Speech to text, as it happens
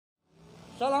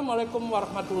Assalamualaikum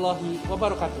warahmatullahi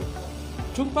wabarakatuh.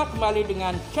 Jumpa kembali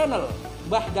dengan channel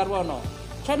Mbah Darwono,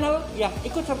 channel yang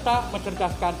ikut serta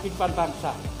mencerdaskan kehidupan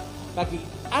bangsa. Bagi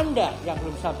Anda yang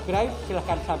belum subscribe,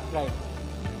 silahkan subscribe.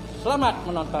 Selamat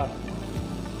menonton.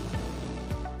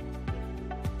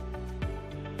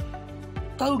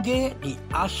 Tauge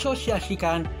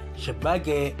diasosiasikan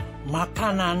sebagai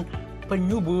makanan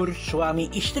penyubur suami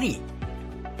istri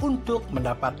untuk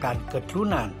mendapatkan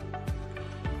keturunan.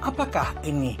 Apakah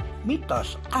ini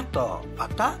mitos atau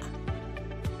fakta?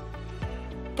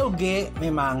 Tauge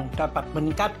memang dapat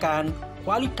meningkatkan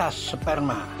kualitas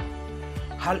sperma.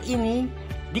 Hal ini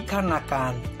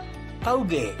dikarenakan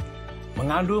tauge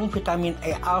mengandung vitamin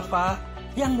E-alfa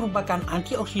yang merupakan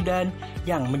antioksidan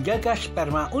yang menjaga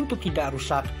sperma untuk tidak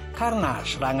rusak karena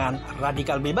serangan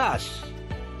radikal bebas.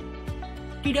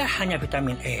 Tidak hanya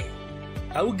vitamin E,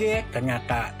 tauge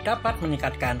ternyata dapat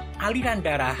meningkatkan aliran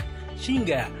darah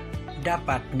sehingga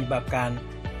dapat menyebabkan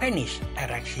penis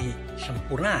ereksi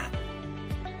sempurna.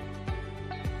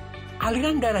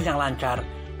 Aliran darah yang lancar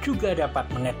juga dapat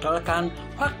menetralkan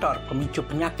faktor pemicu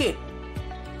penyakit,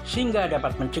 sehingga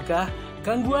dapat mencegah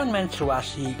gangguan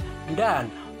menstruasi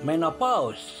dan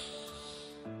menopause.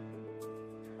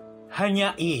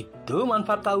 Hanya itu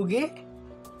manfaat tauge?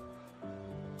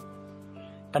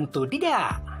 Tentu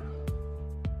tidak.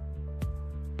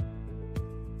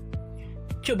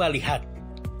 Coba lihat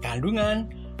kandungan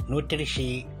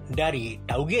nutrisi dari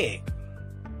tauge.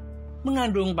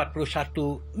 Mengandung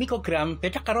 41 mikrogram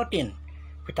beta-karotin,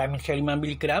 vitamin C 5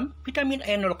 mg, vitamin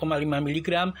E 0,5 mg,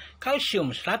 kalsium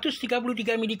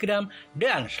 133 mg,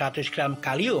 dan 100 gram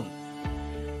kalium.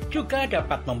 Juga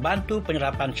dapat membantu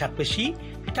penyerapan zat besi,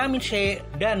 vitamin C,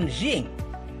 dan zinc.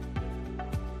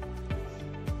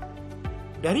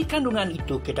 Dari kandungan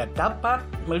itu kita dapat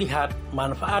melihat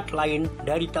manfaat lain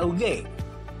dari tauge.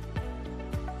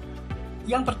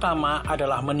 Yang pertama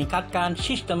adalah meningkatkan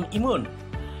sistem imun.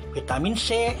 Vitamin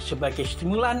C sebagai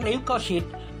stimulan leukosit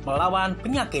melawan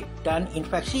penyakit dan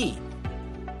infeksi.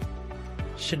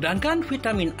 Sedangkan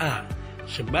vitamin A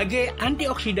sebagai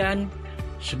antioksidan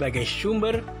sebagai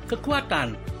sumber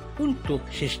kekuatan untuk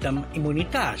sistem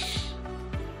imunitas.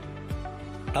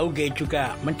 Tauge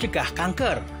juga mencegah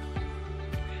kanker.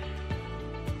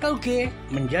 Tauge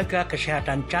menjaga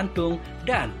kesehatan jantung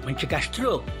dan mencegah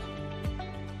stroke.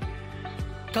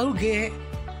 Tauge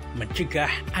mencegah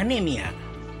anemia.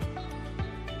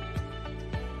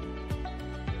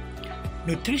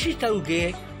 Nutrisi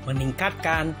tauge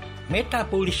meningkatkan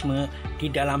metabolisme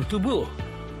di dalam tubuh,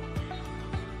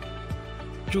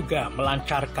 juga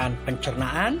melancarkan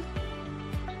pencernaan,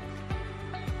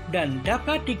 dan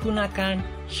dapat digunakan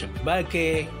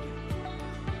sebagai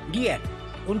diet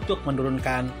untuk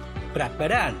menurunkan berat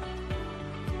badan,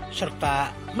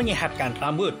 serta menyehatkan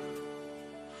rambut.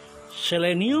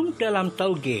 Selenium dalam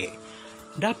tauge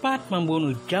dapat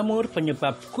membunuh jamur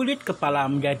penyebab kulit kepala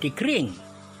menjadi kering,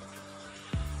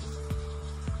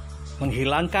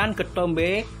 menghilangkan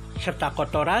ketombe serta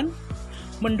kotoran,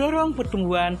 mendorong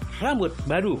pertumbuhan rambut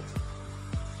baru,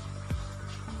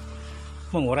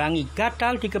 mengurangi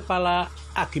gatal di kepala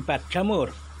akibat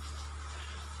jamur.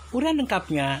 Uraian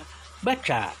lengkapnya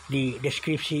baca di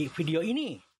deskripsi video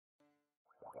ini.